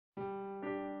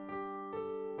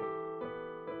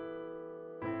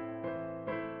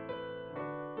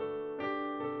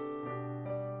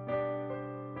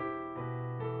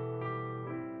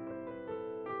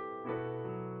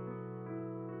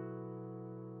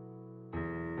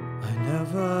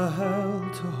never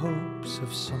held to hopes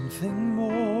of something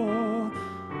more.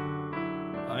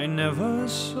 I never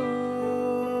saw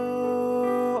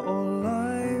all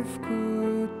life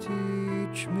could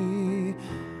teach me.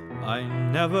 I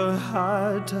never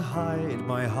had to hide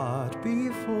my heart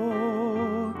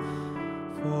before.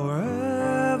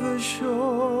 Forever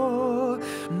sure,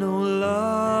 no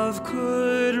love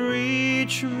could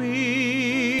reach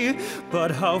me.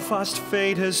 But how fast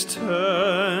fate has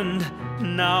turned.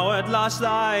 Now at last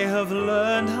I have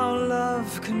learned how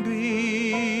love can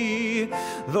be.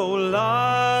 Though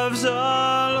love's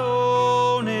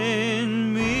alone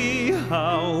in me,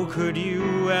 how could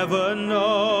you ever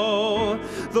know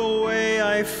the way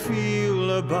I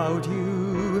feel about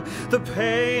you, the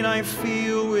pain I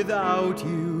feel without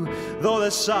you, though the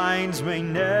signs may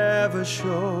never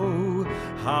show?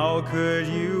 How could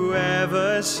you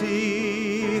ever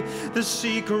see the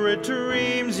secret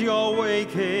dreams you're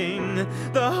waking,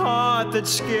 the heart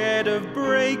that's scared of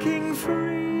breaking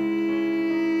free?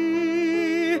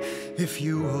 If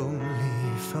you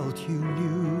only felt you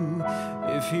knew,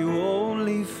 if you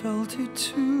only felt it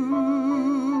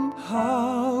too,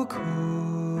 how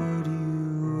could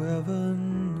you ever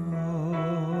know?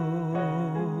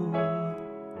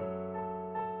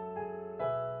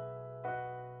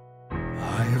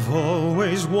 I've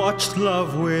always watched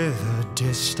love with a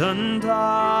distant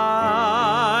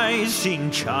eye, seen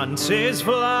chances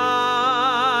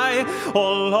fly,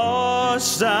 all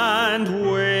lost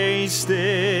and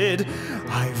wasted.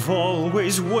 I've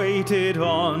always waited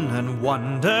on and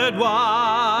wondered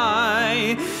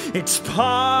why it's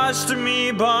passed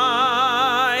me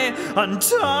by,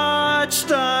 untouched,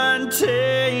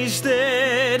 untasted.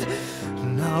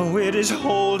 Now it is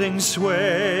holding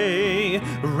sway,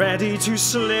 ready to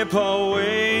slip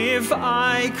away if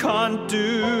I can't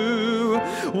do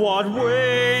what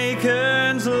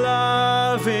wakens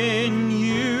love in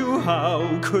you.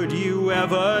 How could you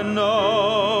ever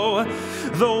know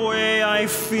the way I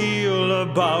feel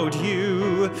about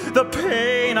you, the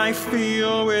pain I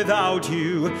feel without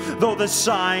you, though the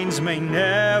signs may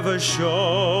never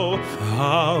show?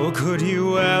 How could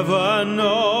you ever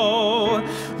know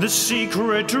the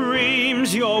secret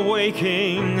dreams you're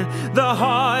waking, the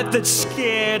heart that's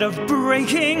scared of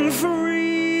breaking free?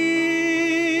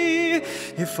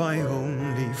 If I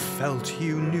only felt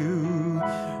you knew,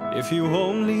 if you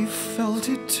only felt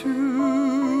it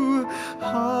too,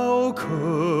 how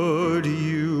could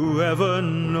you ever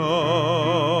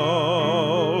know?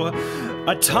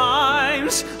 At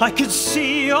times I could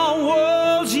see our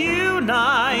worlds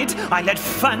unite. I let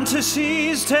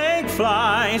fantasies take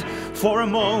flight. For a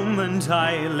moment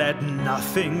I let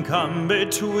nothing come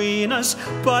between us.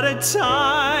 But at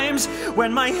times,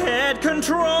 when my head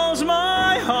controls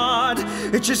my heart,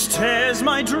 it just tears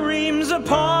my dreams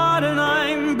apart, and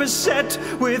I'm beset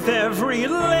with every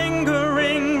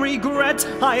lingering regret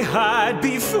I had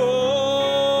before.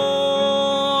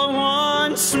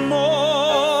 Once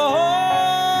more,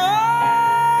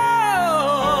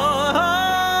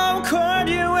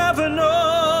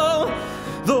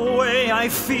 I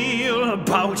feel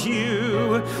about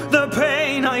you, the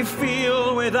pain I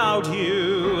feel without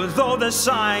you, though the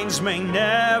signs may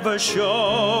never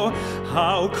show.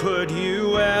 How could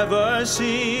you ever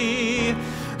see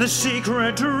the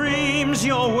secret dreams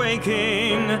you're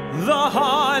waking, the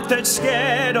heart that's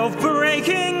scared of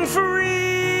breaking free?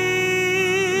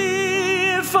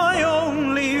 If I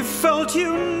only felt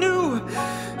you knew,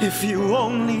 if you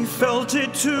only felt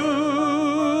it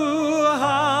too,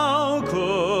 how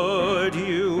could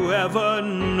you ever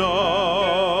know?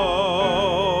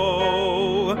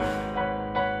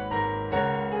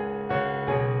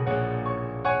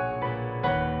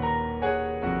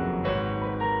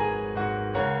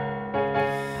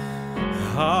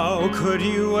 How could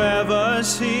you ever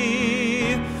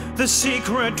see the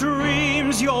secret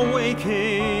dreams you're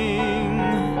waking,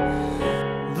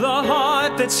 the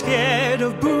heart that's scared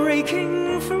of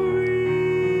breaking free?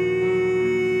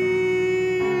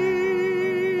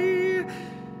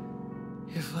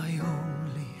 If I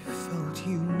only felt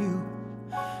you knew,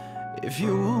 if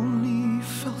you only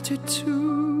felt it too,